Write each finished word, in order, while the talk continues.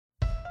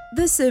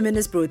This sermon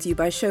is brought to you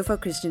by Shofar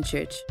Christian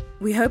Church.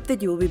 We hope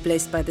that you will be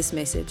blessed by this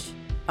message.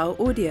 Our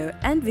audio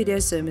and video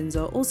sermons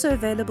are also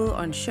available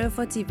on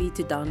Shofar TV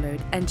to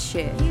download and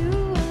share.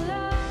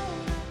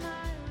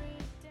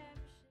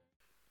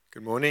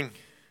 Good morning.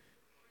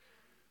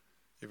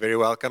 You're very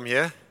welcome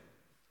here.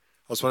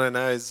 I just want to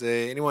know, is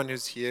there anyone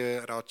who's here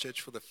at our church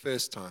for the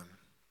first time?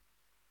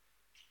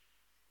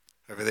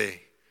 Over there.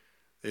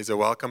 There's a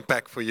welcome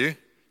pack for you.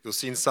 You'll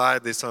see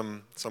inside there's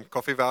some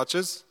coffee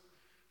vouchers.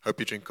 Hope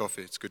you drink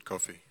coffee. It's good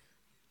coffee.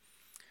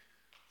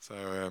 So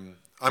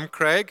I'm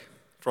Craig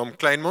from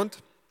Kleinmond.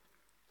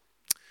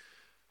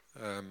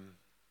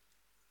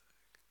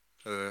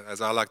 As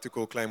I like to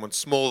call Kleinmond,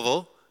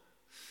 Smallville.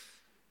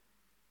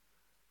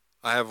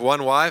 I have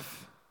one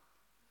wife,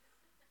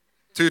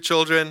 2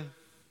 children,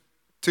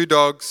 2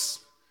 dogs,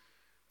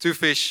 2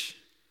 fish,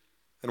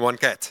 and 1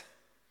 cat.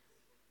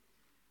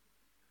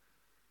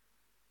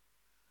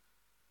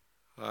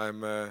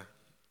 I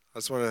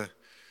just want to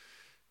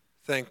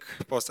thank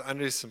Pastor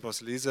Andres and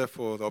Pastor Lisa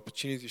for the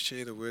opportunity to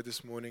share the word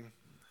this morning.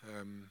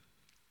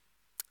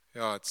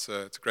 It's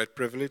a great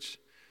privilege.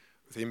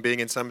 With him being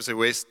in Somerset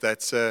West,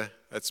 that's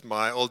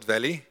my old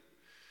valley.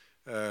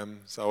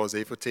 So I was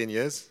there for 10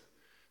 years.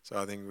 So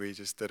I think we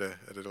just did a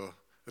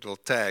little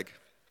tag.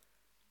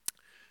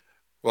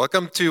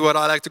 Welcome to what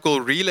I like to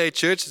call Relay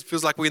Church. It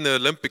feels like we're in the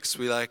Olympics.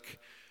 We're like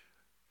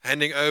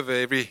handing over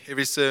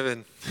every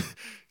servant,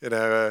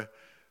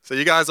 So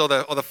you guys are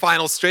the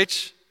final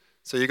stretch.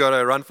 So you got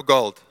to run for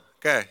gold.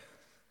 Okay.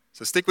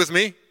 So stick with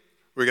me.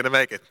 We're going to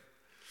make it.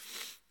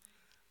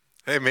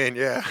 Amen.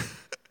 Yeah.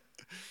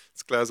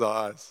 Let's close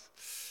our eyes.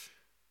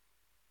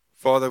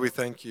 Father, we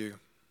thank you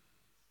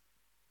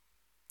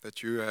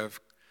that you have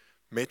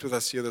met with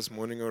us here this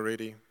morning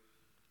already.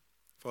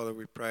 Father,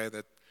 we pray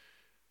that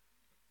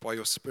by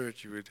your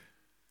Spirit you would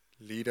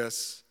lead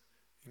us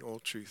in all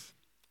truth.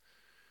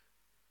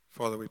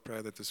 Father, we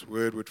pray that this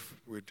word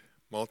would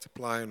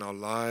multiply in our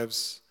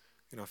lives,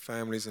 in our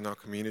families, in our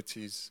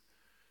communities,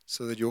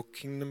 so that your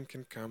kingdom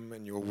can come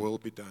and your will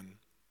be done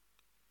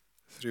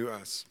through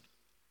us.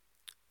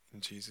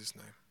 In Jesus'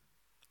 name,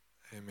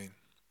 amen.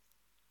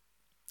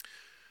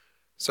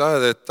 So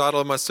the title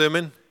of my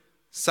sermon,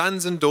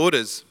 Sons and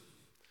Daughters.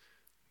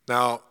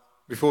 Now,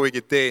 before we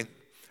get there,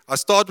 I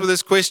start with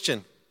this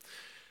question.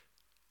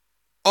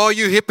 Are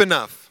you hip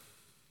enough?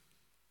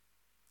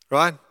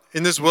 Right?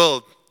 In this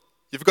world,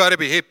 you've got to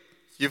be hip.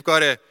 You've got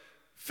to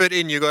fit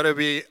in. You've got to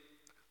be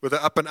with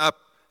the up and up.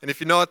 And if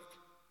you're not,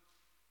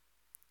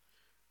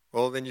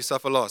 well, then you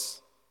suffer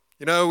loss.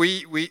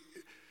 We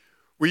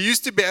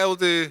used to be able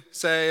to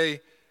say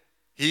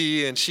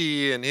he and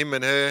she and him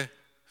and her.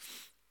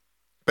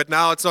 But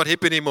now it's not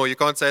hip anymore. You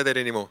can't say that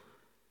anymore.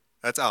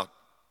 That's out.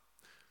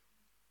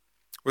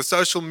 With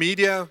social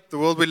media, the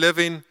world we live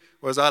in,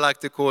 or as I like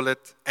to call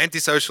it,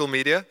 anti-social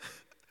media.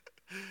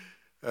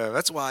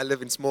 That's why I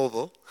live in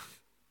Smallville.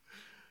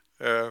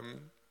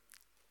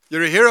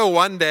 You're a hero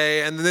one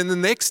day, and then the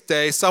next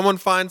day, someone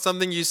finds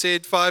something you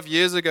said 5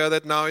 years ago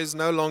that now is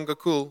no longer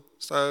cool.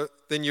 So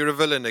then you're a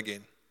villain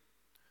again.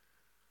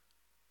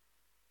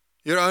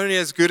 You're only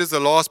as good as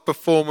the last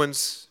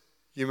performance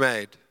you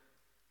made,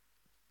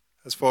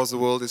 as far as the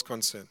world is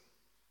concerned.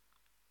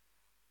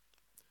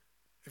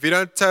 If you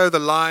don't toe the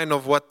line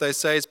of what they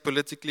say is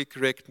politically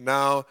correct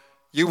now,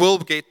 you will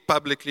get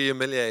publicly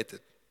humiliated.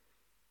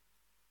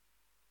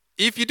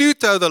 If you do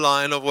toe the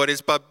line of what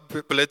is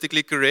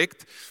politically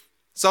correct,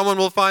 someone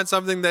will find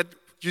something that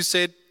you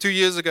said 2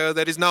 years ago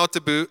that is now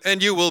taboo,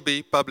 and you will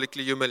be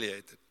publicly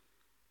humiliated.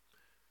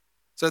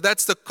 So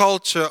that's the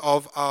culture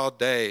of our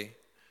day,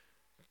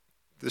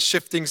 the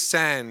shifting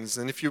sands.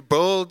 And if you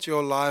build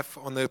your life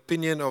on the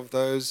opinion of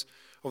those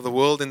of the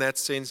world in that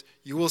sense,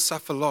 you will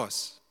suffer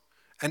loss.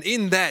 And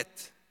in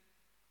that,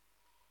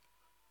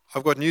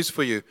 I've got news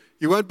for you.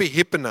 You won't be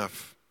hip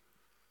enough.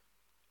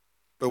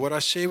 But what I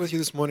share with you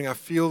this morning, I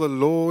feel the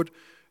Lord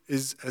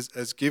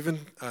has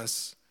given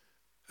us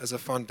as a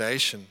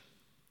foundation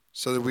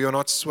so that we are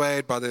not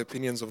swayed by the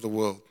opinions of the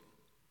world.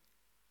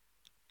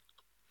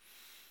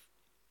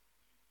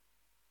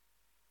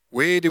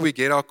 Where do we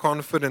get our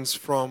confidence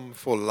from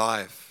for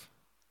life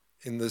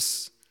in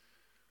this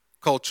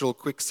cultural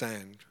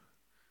quicksand?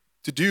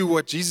 To do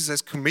what Jesus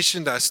has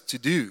commissioned us to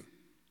do.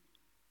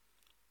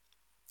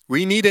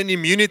 We need an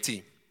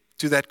immunity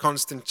to that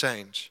constant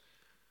change.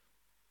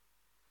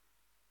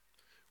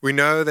 We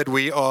know that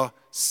we are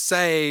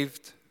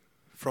saved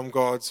from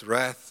God's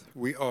wrath.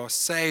 We are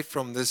saved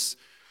from this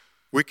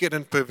wicked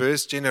and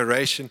perverse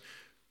generation.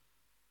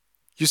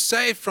 You're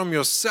saved from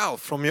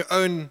yourself, from your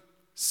own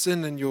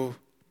sin and your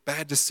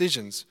bad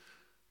decisions.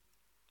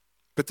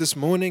 But this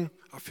morning,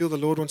 I feel the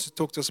Lord wants to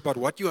talk to us about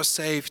what you are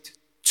saved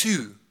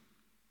to.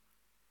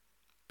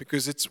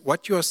 Because it's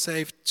what you are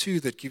saved to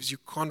that gives you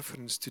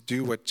confidence to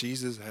do what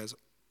Jesus has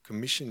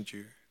commissioned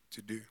you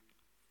to do.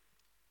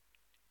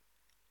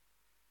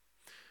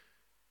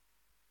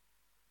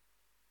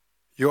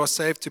 You are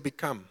saved to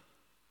become.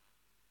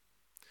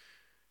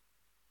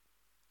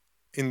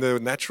 In the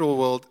natural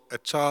world,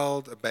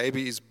 a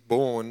baby is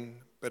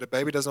born, but a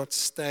baby does not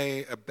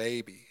stay a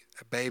baby.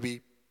 A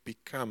baby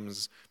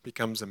becomes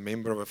a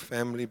member of a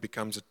family,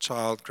 becomes a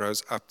child,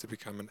 grows up to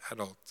become an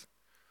adult.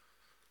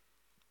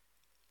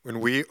 When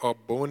we are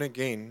born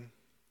again,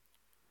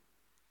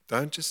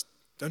 don't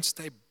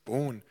stay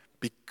born.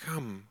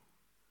 Become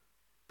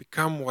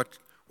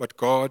what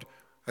God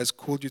has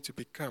called you to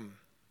become,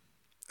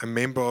 a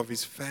member of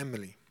His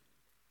family.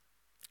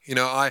 You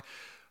know, I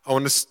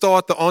want to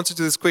start the answer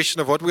to this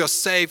question of what we are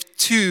saved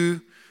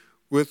to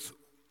with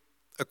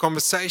a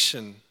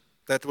conversation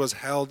that was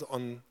held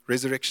on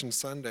Resurrection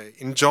Sunday.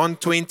 In John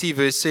 20,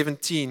 verse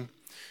 17,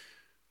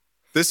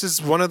 this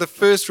is one of the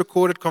first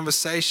recorded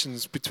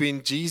conversations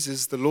between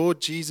Jesus, the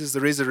Lord Jesus,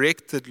 the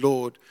resurrected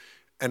Lord,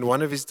 and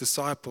one of His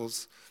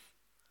disciples,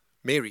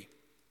 Mary.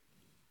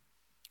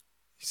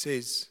 He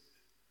says,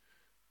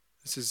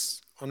 this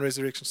is on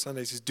Resurrection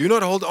Sunday, he says, "Do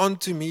not hold on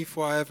to me,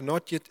 for I have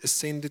not yet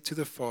ascended to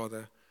the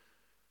Father.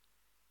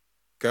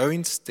 Go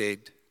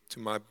instead to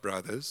my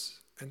brothers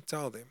and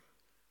tell them,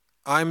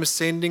 I am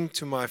ascending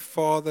to my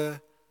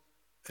Father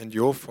and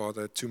your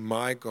Father, to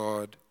my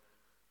God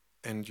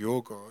and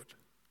your God."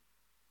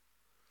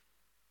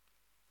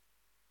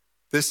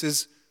 This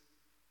is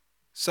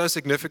so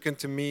significant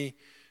to me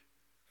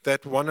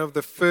that one of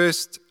the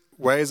first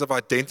ways of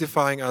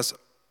identifying us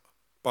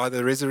by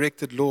the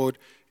resurrected Lord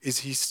is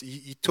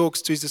he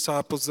talks to his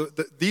disciples.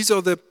 These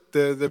are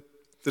the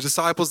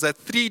disciples that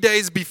 3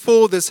 days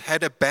before this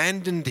had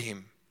abandoned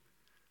him.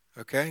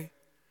 Okay?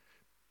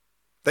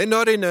 They're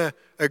not in a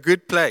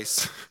good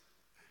place.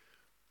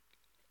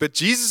 But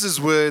Jesus'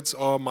 words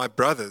are my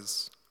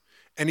brothers.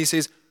 And he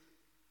says,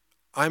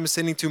 I'm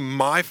ascending to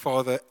my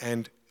Father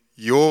and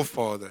your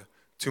Father,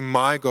 to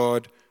my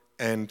God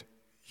and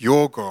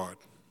your God.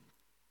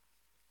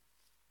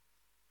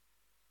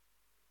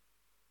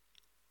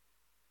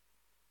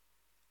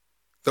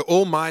 The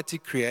Almighty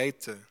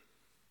Creator,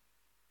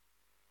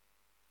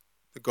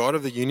 the God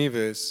of the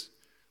universe,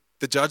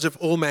 the judge of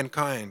all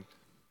mankind,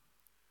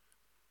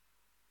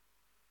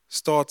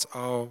 starts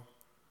our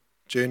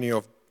journey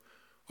of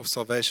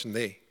salvation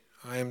there.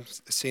 I am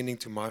ascending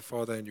to my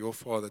Father and your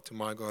Father, to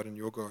my God and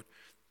your God.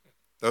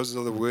 Those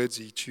are the words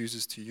he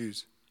chooses to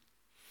use.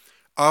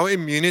 Our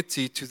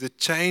immunity to the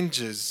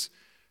changes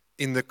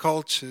in the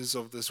cultures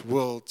of this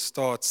world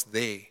starts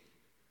there.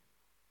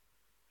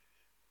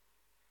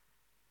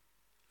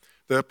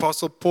 The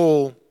Apostle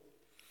Paul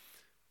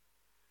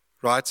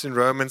writes in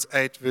Romans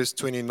 8, verse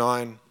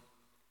 29.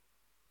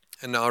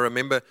 And now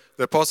remember,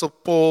 the Apostle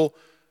Paul,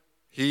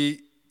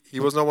 he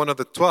was not one of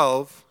the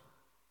 12.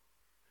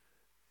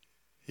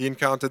 He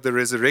encountered the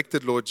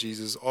resurrected Lord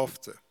Jesus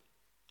after.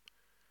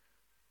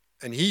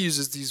 And he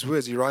uses these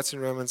words. He writes in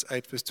Romans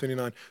 8, verse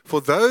 29,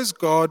 "For those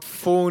God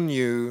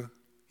foreknew,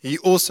 he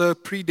also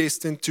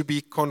predestined to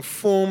be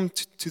conformed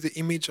to the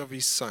image of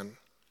his Son,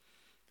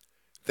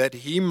 that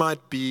he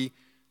might be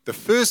the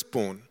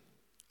firstborn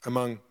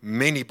among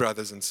many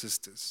brothers and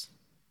sisters."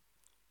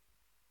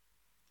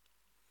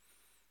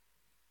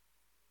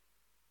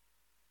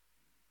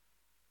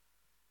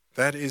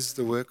 That is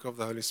the work of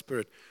the Holy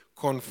Spirit,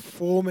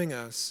 conforming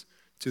us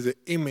to the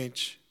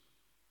image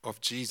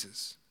of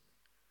Jesus.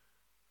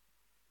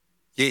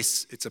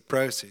 Yes, it's a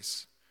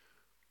process,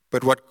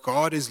 but what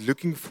God is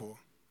looking for,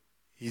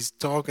 his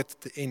target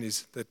at the end,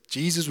 is that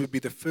Jesus would be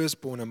the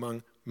firstborn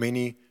among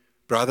many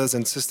brothers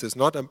and sisters,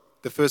 not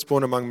the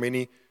firstborn among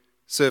many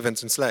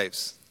servants and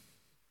slaves.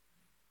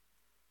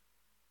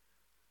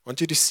 I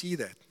want you to see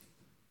that.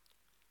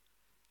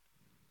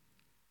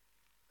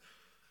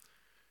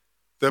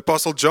 The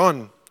Apostle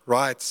John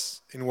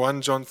writes in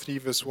 1 John 3,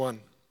 verse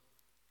 1,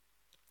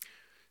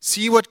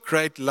 "See what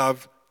great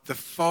love the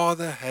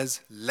Father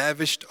has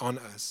lavished on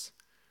us,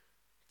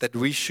 that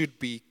we should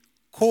be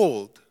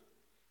called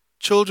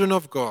children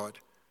of God.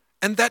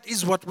 And that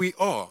is what we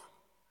are.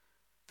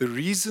 The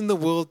reason the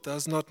world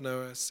does not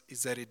know us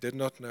is that it did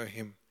not know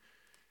him.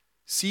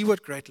 See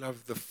what great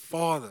love the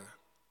Father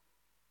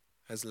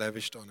has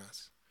lavished on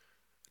us."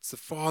 It's the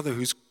Father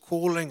who's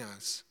calling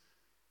us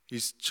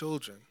his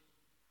children.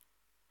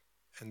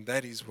 And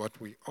that is what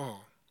we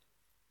are.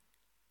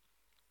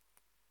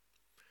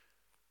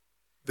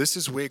 This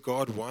is where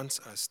God wants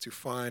us to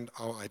find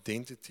our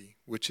identity,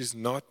 which is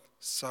not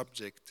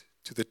subject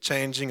to the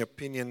changing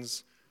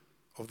opinions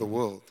of the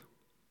world.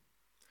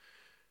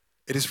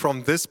 It is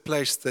from this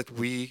place that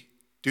we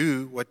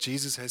do what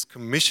Jesus has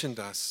commissioned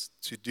us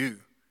to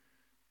do: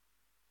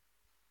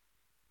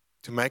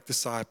 to make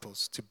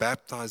disciples, to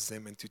baptize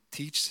them, and to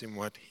teach them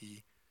what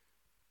he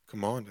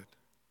commanded.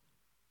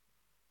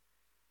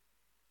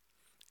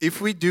 If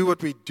we do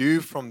what we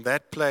do from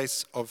that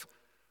place of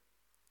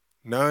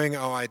knowing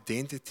our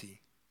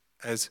identity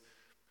as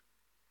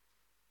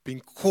being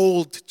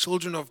called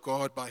children of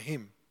God by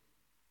him,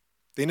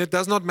 then it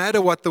does not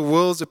matter what the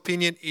world's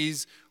opinion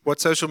is,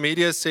 what social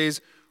media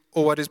says,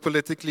 or what is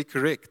politically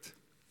correct.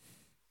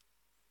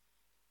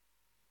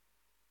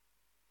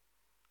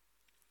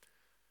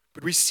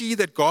 But we see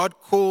that God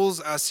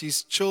calls us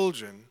his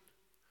children,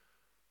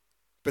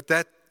 but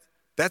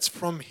that's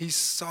from his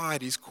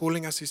side. He's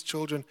calling us his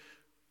children.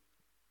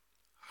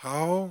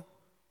 How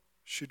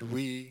should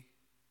we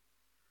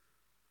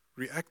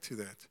react to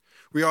that.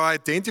 We are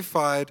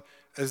identified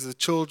as the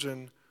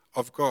children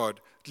of God.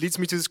 It leads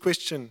me to this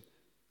question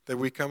that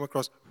we come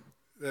across,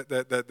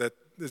 that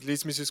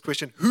leads me to this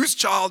question, whose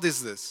child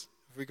is this?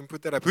 If we can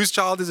put that up. Whose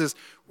child is this?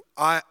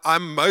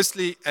 I'm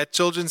mostly at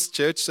children's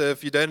church, so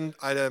if you don't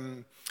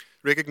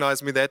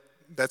recognize me,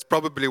 that's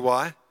probably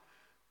why.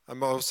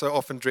 I'm also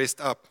often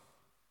dressed up.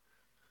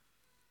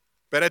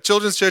 But at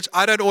children's church,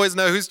 I don't always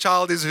know whose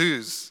child is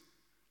whose.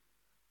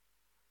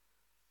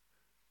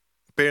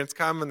 Parents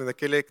come and they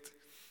collect.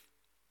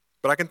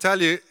 But I can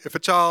tell you, if a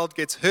child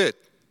gets hurt,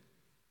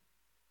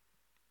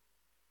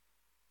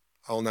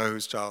 I'll know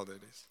whose child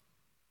it is.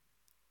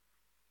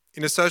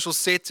 In a social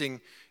setting,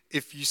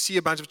 if you see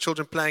a bunch of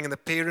children playing and the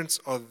parents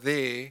are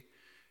there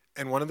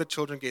and one of the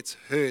children gets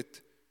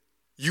hurt,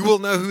 you will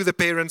know who the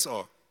parents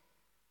are.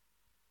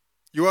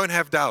 You won't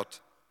have doubt.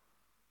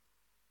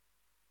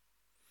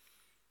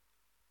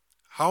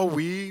 How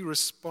we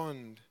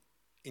respond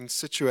in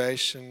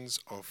situations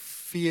of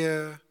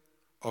fear,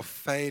 of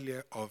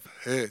failure, of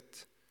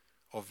hurt,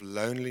 of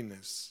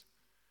loneliness,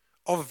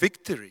 of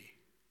victory,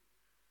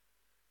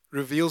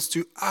 reveals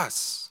to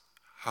us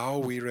how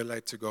we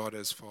relate to God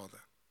as Father.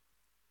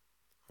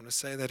 I want to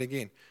say that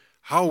again.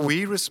 How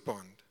we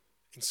respond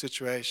in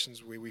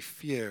situations where we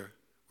fear,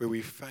 where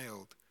we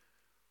failed,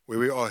 where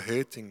we are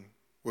hurting,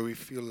 where we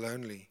feel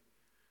lonely,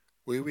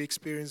 where we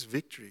experience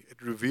victory,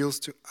 it reveals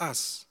to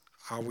us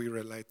how we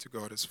relate to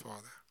God as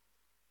Father.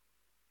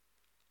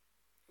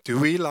 Do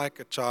we, like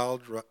a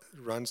child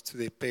runs to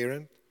their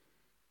parent,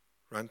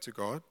 run to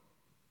God?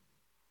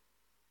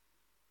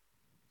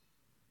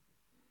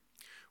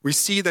 We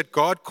see that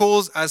God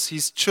calls us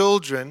His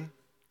children,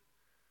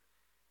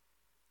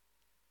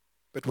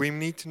 but we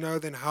need to know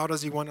then, how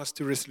does He want us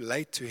to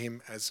relate to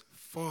Him as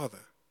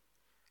Father?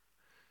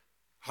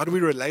 How do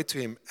we relate to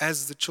Him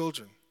as the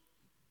children?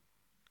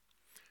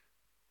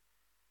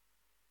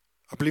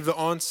 I believe the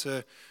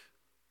answer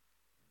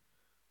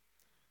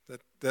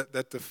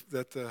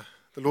that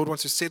the Lord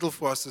wants to settle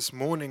for us this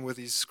morning with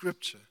His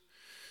scripture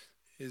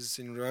is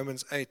in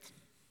Romans 8,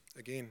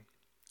 again,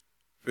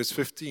 verse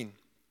 15.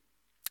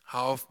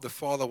 How the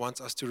Father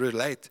wants us to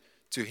relate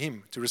to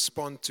Him, to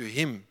respond to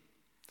Him.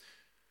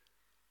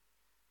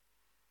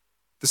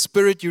 The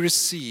Spirit you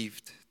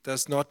received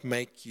does not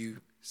make you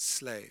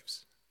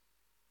slaves,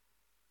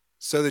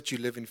 so that you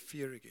live in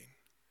fear again.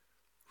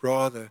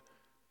 Rather,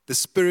 the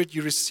Spirit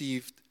you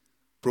received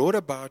brought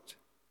about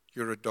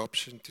your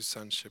adoption to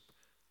sonship.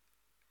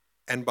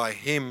 And by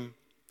Him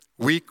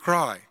we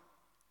cry,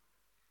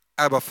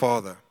 Abba,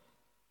 Father.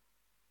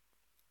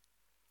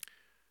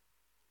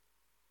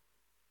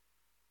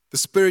 The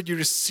Spirit you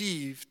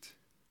received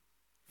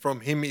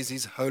from Him is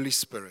His Holy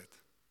Spirit.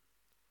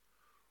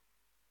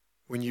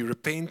 When you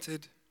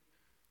repented,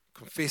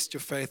 confessed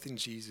your faith in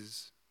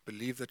Jesus,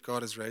 believed that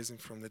God has raised Him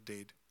from the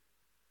dead,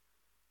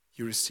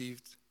 you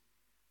received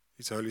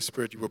His Holy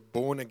Spirit. You were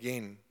born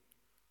again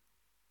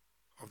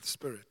of the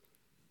Spirit.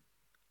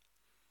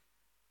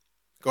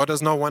 God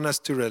does not want us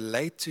to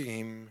relate to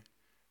Him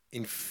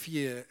in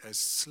fear as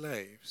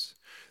slaves.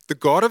 The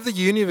God of the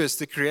universe,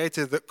 the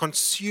Creator, the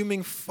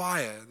consuming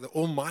fire, the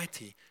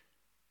Almighty,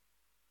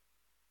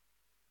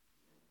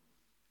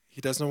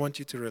 He does not want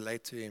you to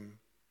relate to Him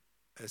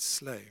as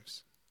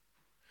slaves.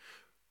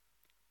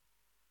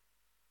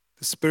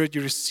 The Spirit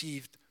you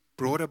received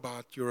brought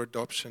about your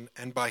adoption,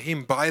 and by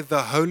Him, by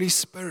the Holy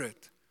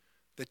Spirit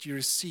that you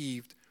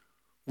received,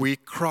 we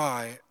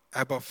cry,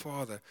 Abba,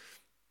 Father.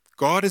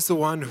 God is the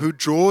one who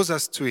draws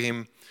us to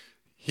Him.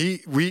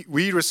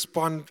 We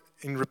respond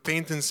in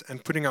repentance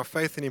and putting our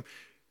faith in Him.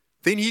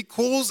 Then He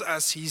calls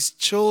us His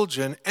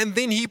children, and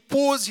then He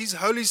pours His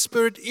Holy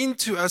Spirit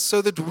into us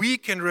so that we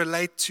can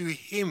relate to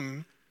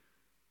Him,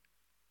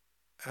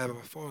 Abba,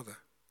 Father.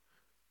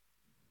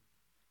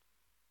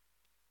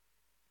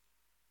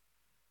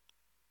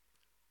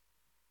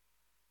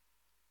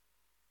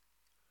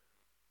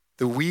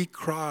 The we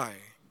cry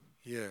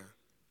here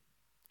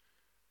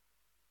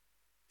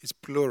is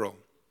plural.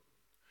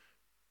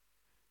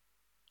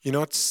 You're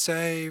not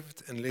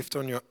saved and left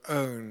on your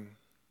own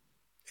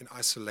in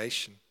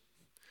isolation.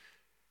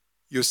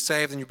 You're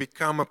saved and you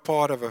become a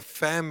part of a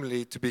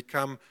family, to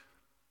become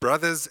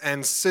brothers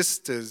and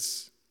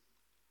sisters,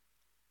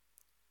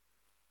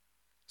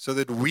 so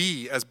that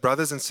we as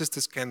brothers and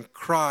sisters can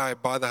cry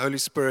by the Holy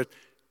Spirit,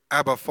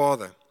 Abba,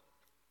 Father.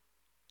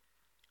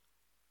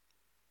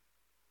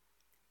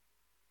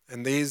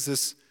 And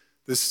there's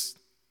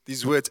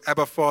these words,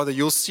 Abba, Father.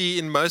 You'll see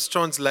in most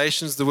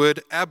translations the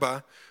word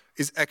Abba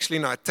is actually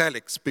in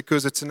italics,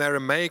 because it's an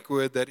Aramaic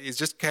word that is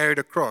just carried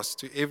across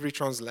to every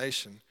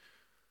translation.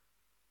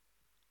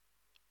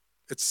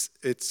 It's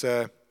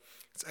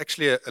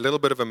actually a little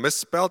bit of a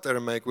misspelled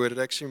Aramaic word. It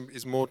actually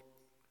is more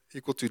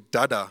equal to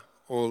Dada,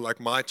 or like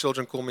my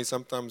children call me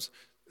sometimes,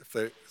 if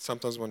they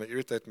sometimes want to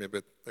irritate me a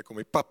bit, they call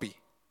me Papi.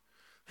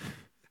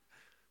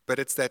 But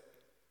it's that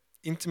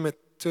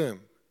intimate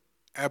term,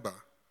 Abba.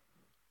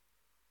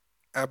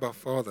 Abba,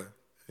 Father,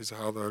 is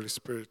how the Holy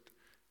Spirit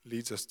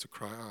leads us to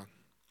cry out.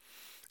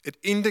 It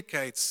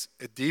indicates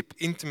a deep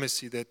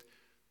intimacy that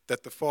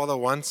that the Father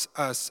wants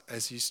us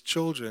as His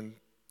children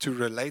to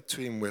relate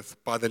to Him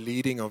with by the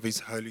leading of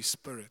His Holy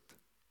Spirit.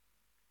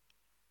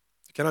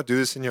 You cannot do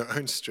this in your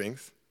own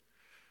strength.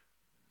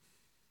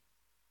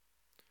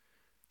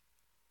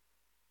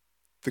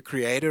 The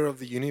Creator of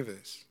the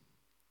universe,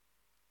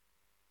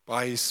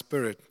 by His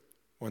Spirit,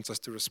 wants us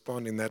to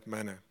respond in that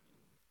manner.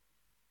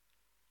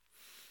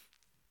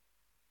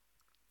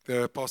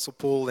 The Apostle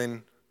Paul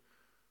then,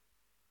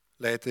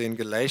 later in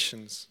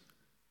Galatians,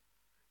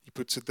 he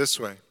puts it this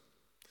way.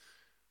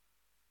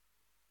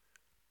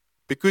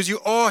 Because you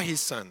are His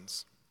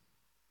sons,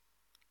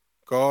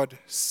 God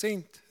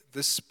sent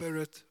the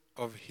Spirit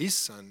of His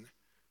Son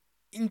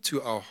into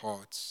our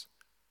hearts,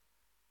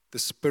 the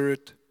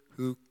Spirit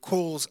who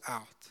calls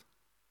out,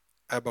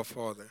 Abba,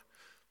 Father.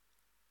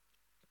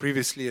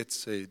 Previously it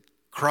said,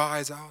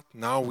 cries out.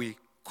 Now we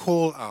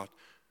call out.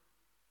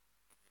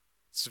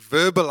 It's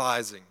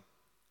verbalizing.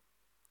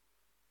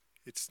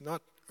 It's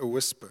not a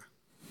whisper.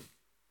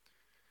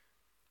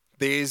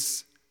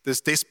 There's this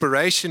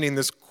desperation in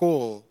this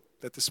call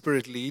that the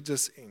Spirit leads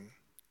us in.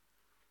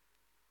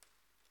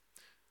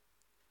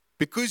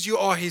 Because you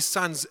are His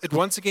sons, it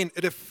once again,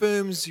 it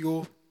affirms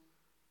your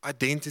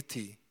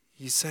identity.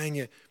 He's saying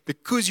here,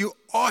 because you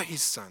are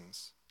His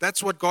sons,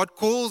 that's what God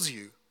calls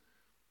you.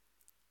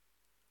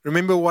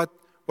 Remember what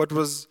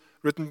was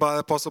written by the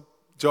Apostle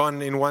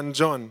John in 1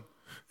 John,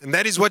 and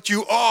that is what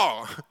you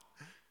are.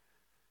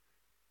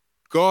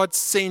 God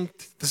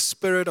sent the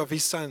Spirit of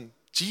His Son,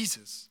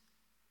 Jesus,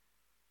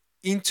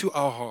 into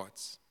our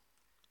hearts.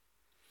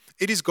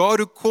 It is God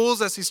who calls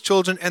us His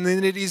children, and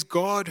then it is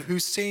God who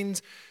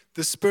sends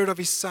the Spirit of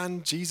His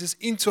Son, Jesus,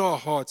 into our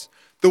hearts.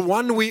 The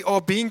one we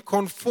are being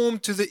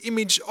conformed to the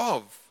image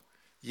of.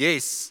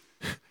 Yes.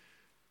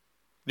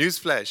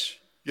 Newsflash.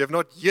 You have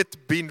not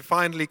yet been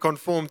finally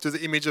conformed to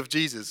the image of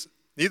Jesus.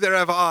 Neither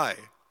have I.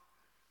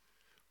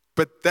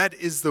 But that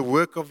is the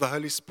work of the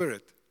Holy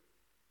Spirit.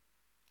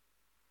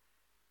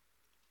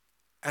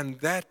 And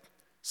that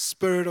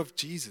Spirit of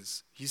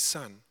Jesus, His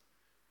Son,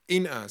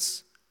 in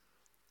us,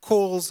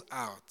 calls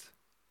out,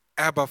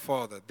 Abba,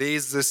 Father.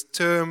 There's this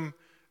term,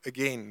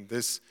 again,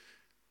 this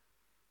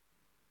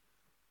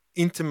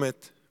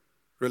intimate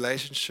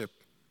relationship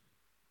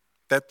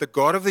that the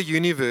God of the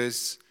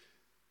universe,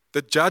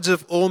 the judge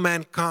of all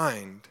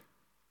mankind,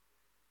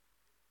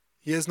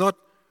 He has not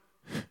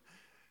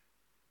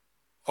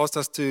asked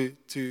us to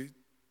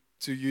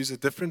use a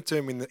different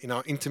term in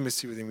our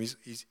intimacy with Him.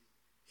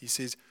 He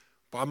says,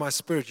 by my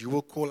Spirit, you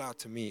will call out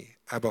to me,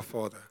 Abba,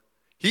 Father.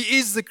 He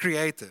is the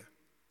Creator.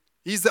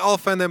 He's the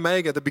Alpha and the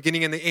Omega, the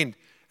beginning and the end.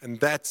 And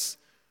that's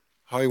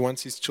how He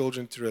wants His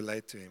children to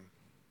relate to Him.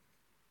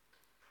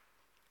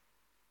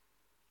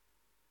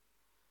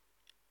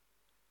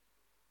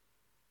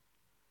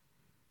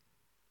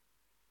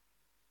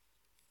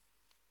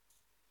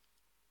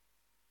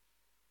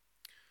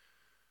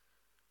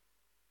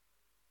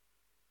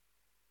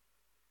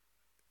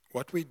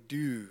 What we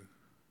do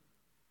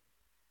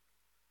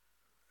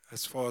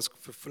as far as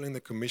fulfilling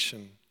the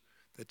commission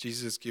that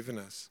Jesus has given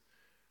us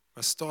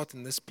must start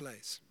in this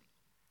place.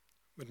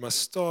 It must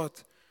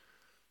start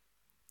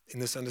in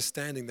this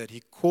understanding that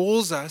He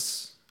calls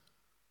us,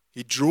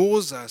 He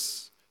draws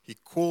us, He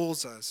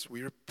calls us,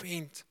 we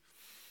repent,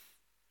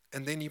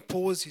 and then He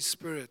pours His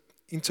Spirit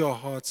into our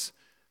hearts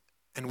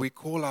and we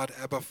call out,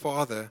 Abba,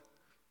 Father,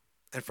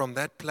 and from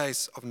that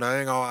place of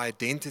knowing our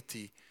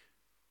identity,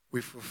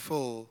 we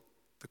fulfill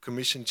the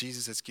commission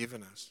Jesus has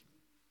given us.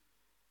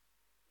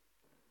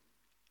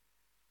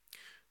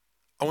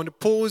 I want to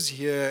pause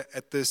here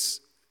at this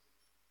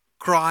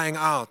crying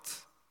out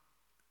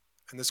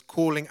and this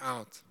calling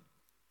out.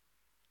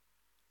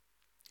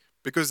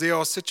 Because there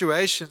are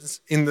situations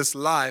in this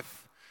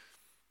life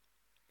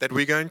that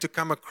we're going to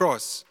come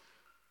across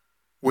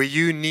where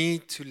you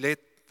need to let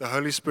the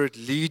Holy Spirit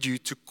lead you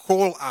to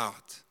call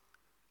out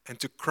and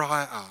to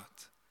cry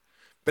out.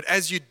 But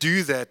as you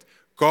do that,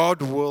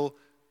 God will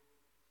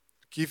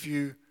give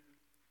you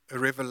a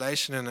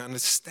revelation and an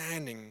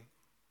understanding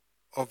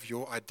of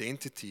your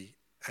identity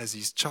as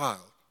His child.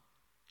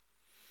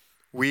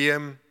 We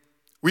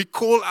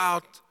call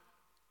out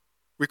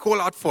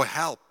for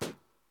help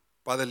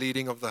by the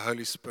leading of the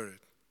Holy Spirit.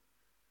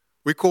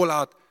 We call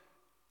out,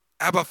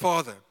 Abba,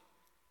 Father.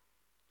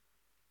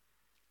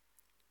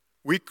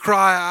 We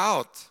cry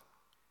out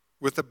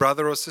with a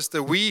brother or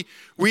sister. We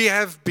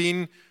have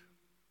been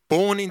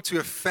born into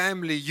a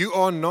family. You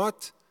are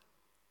not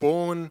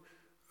born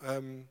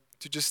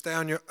to just stay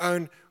on your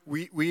own.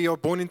 We are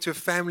born into a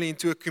family,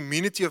 into a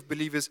community of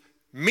believers,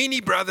 many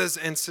brothers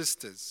and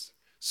sisters,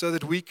 so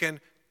that we can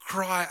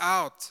cry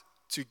out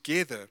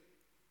together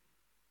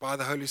by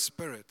the Holy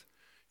Spirit.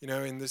 You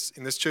know, in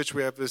this church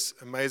we have this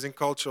amazing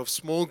culture of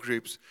small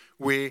groups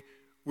where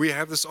we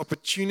have this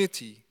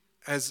opportunity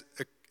as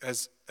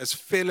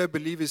fellow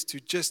believers to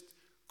just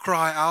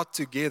cry out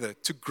together,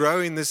 to grow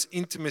in this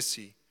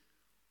intimacy,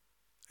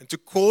 and to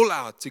call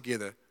out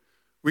together.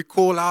 We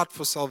call out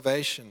for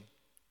salvation,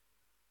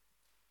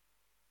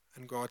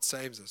 and God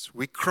saves us.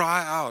 We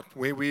cry out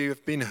where we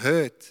have been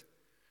hurt,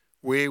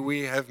 where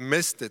we have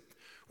missed it,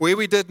 where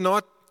we did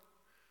not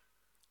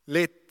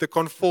let the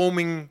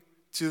conforming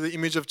to the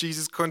image of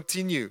Jesus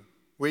continue,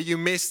 where you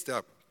messed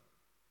up,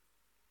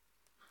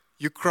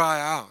 you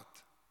cry out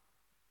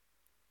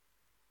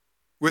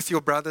with your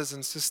brothers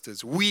and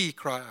sisters. We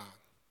cry out.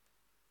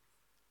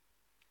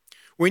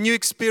 When you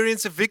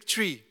experience a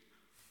victory,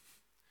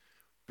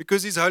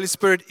 because His Holy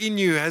Spirit in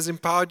you has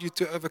empowered you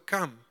to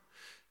overcome,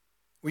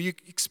 when you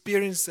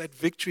experience that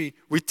victory,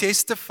 we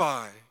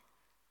testify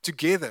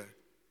together.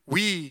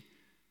 We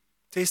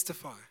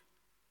testify.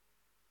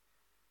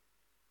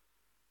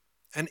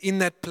 And in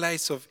that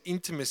place of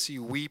intimacy,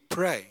 we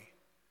pray.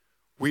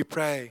 We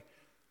pray,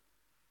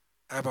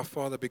 Abba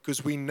Father,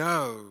 because we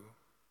know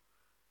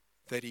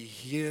that He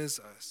hears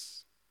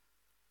us.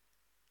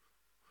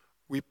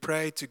 We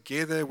pray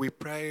together, we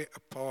pray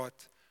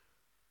apart,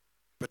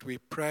 but we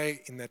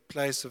pray in that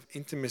place of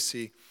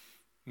intimacy,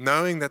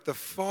 knowing that the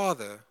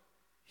Father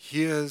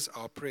hears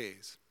our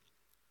prayers.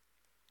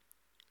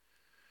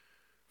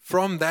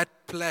 From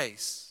that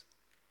place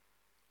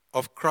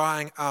of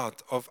crying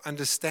out, of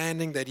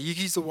understanding that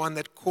He's the one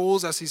that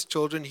calls us His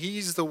children,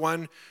 He's the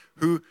one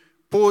who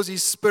pours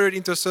His Spirit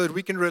into us so that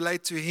we can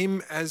relate to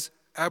Him as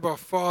Abba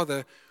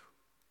Father,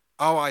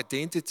 our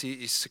identity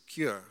is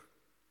secure.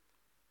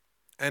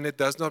 And it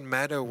does not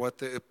matter what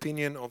the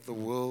opinion of the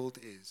world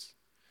is.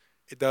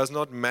 It does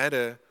not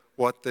matter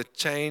what the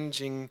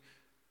changing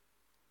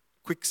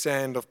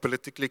quicksand of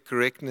politically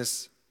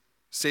correctness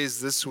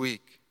says this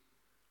week.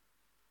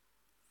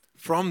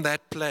 From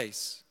that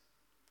place,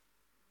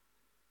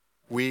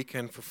 we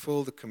can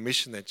fulfill the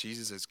commission that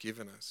Jesus has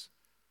given us.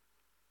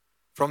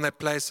 From that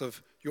place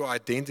of your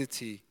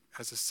identity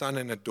as a son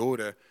and a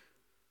daughter,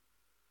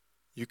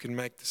 you can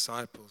make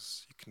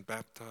disciples, you can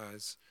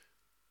baptize,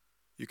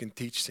 you can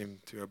teach them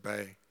to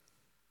obey.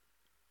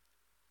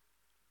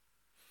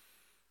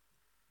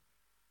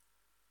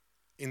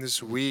 In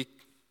this week,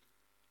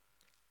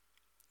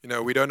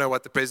 we don't know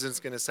what the president's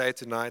going to say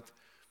tonight,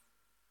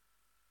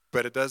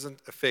 but it doesn't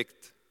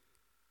affect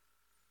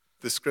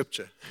the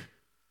scripture.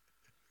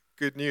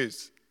 Good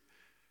news.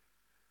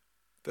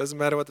 Doesn't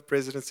matter what the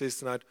president says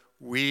tonight,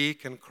 we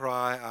can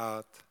cry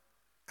out,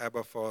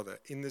 Abba Father,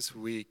 in this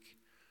week,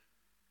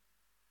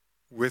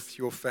 with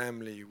your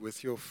family,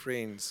 with your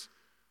friends.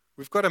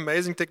 We've got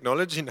amazing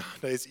technology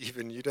nowadays.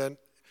 Even you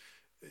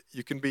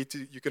can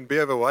be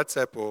over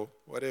WhatsApp or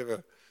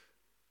whatever.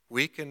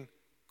 We can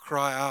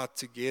cry out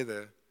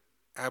together,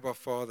 Abba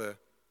Father,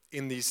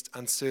 in these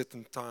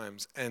uncertain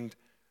times, and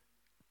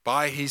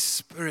by His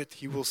Spirit,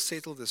 He will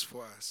settle this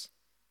for us.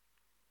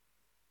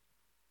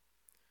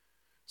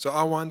 So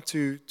I want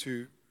to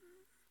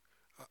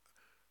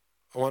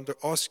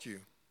ask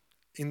you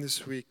in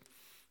this week,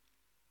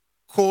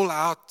 call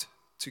out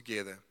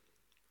together,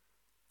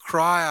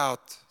 cry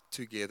out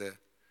together,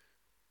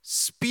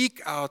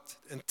 speak out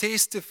and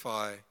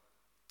testify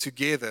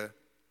together,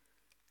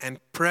 and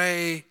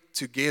pray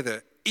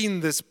together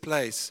in this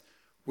place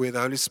where the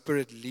Holy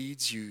Spirit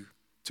leads you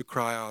to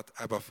cry out,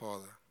 Abba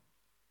Father.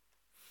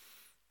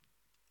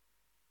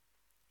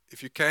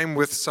 If you came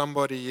with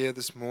somebody here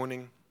this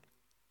morning,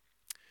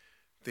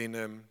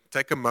 then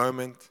take a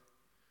moment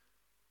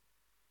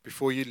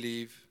before you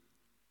leave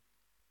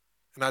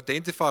and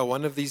identify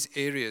one of these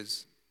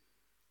areas.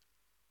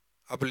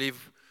 I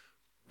believe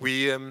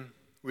we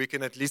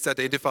can at least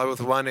identify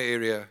with one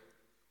area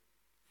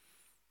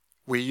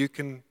where you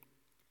can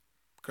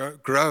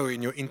grow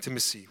in your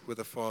intimacy with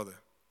the Father,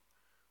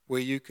 where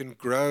you can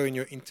grow in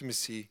your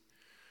intimacy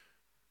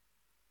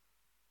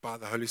by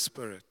the Holy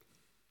Spirit,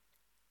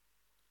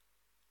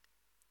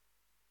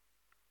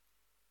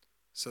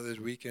 so that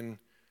we can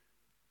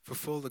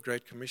fulfill the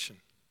Great Commission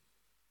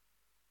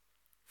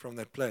from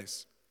that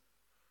place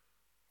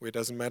where it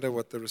doesn't matter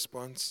what the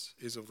response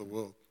is of the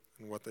world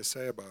and what they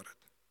say about it.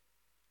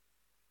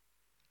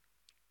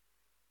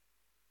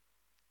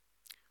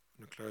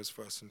 I'm going to close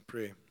for us in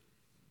prayer.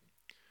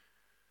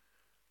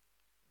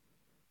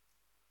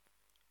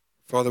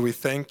 Father, we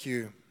thank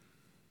you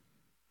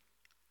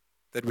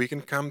that we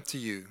can come to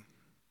you.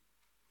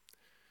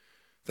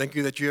 Thank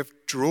you that you have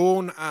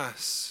drawn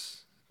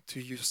us to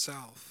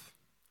yourself.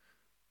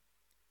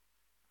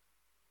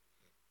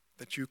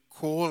 That you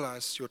call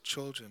us your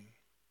children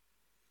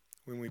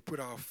when we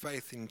put our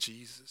faith in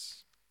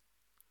Jesus.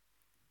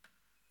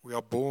 We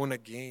are born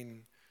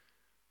again,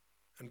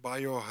 and by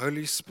your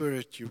Holy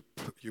Spirit you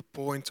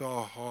pour into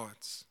our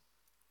hearts.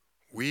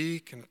 We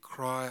can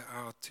cry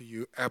out to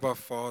you, Abba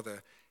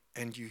Father,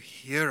 and you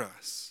hear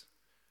us.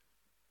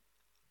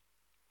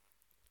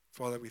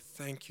 Father, we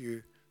thank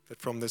you that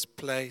from this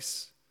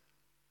place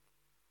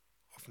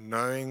of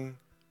knowing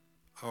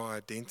our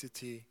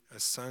identity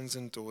as sons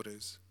and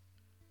daughters,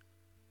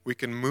 we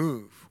can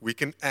move, we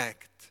can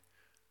act,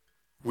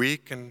 we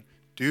can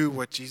do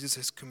what Jesus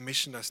has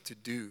commissioned us to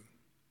do.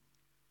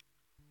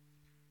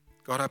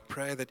 God, I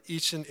pray that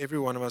each and every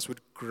one of us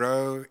would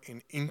grow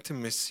in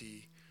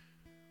intimacy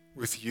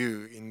with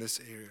you in this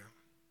area.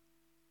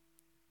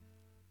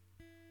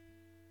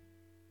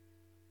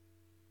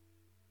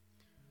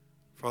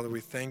 Father,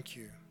 we thank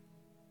you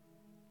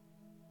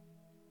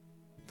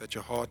that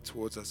your heart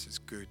towards us is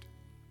good.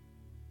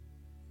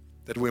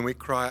 That when we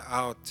cry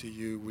out to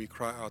you, we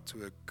cry out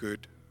to a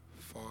good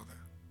Father.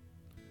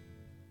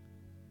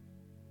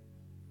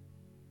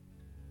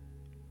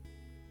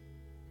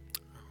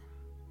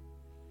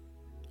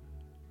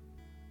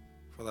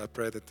 Father, I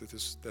pray that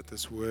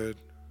this word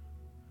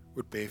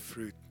would bear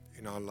fruit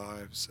in our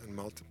lives and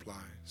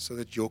multiply, so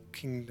that your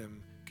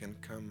kingdom can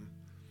come,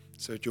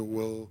 so that your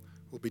will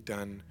be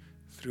done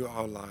through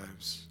our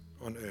lives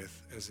on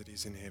earth as it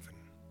is in heaven.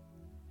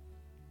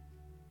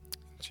 In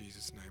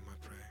Jesus' name I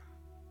pray.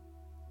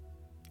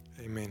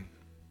 Amen.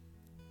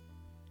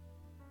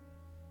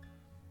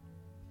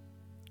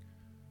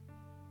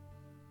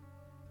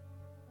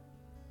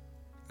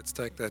 Let's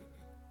take that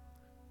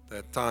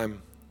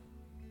time.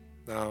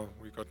 Now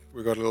we got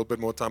a little bit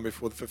more time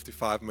before the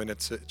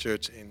 55-minute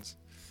church ends.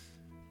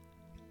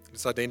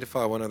 Let's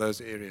identify one of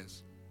those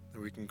areas that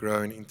we can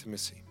grow in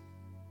intimacy.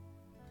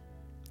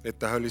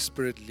 Let the Holy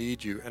Spirit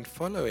lead you and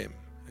follow Him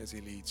as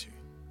He leads you.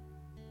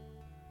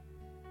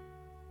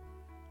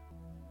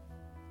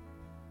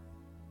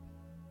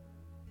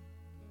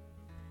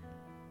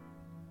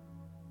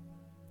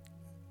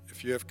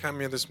 If you have come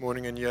here this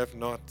morning and you have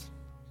not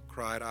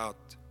cried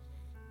out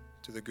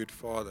to the good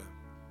Father,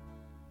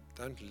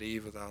 don't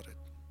leave without it.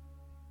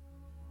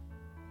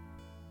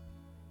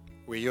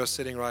 Where you're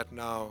sitting right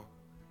now,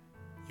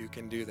 you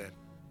can do that.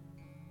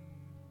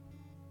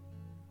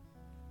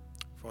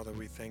 Father,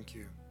 we thank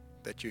you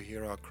that you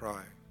hear our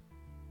cry.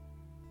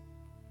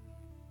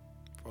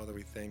 Father,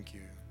 we thank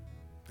you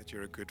that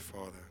you're a good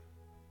Father.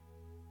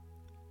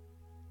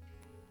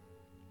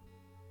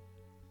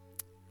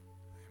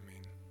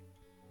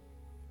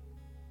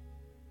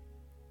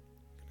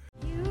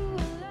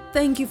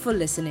 Thank you for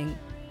listening.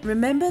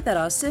 Remember that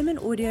our sermon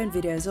audio and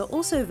videos are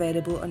also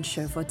available on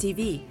Shofar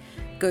TV.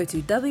 Go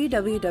to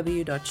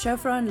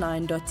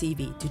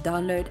www.shofaronline.tv to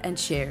download and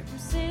share.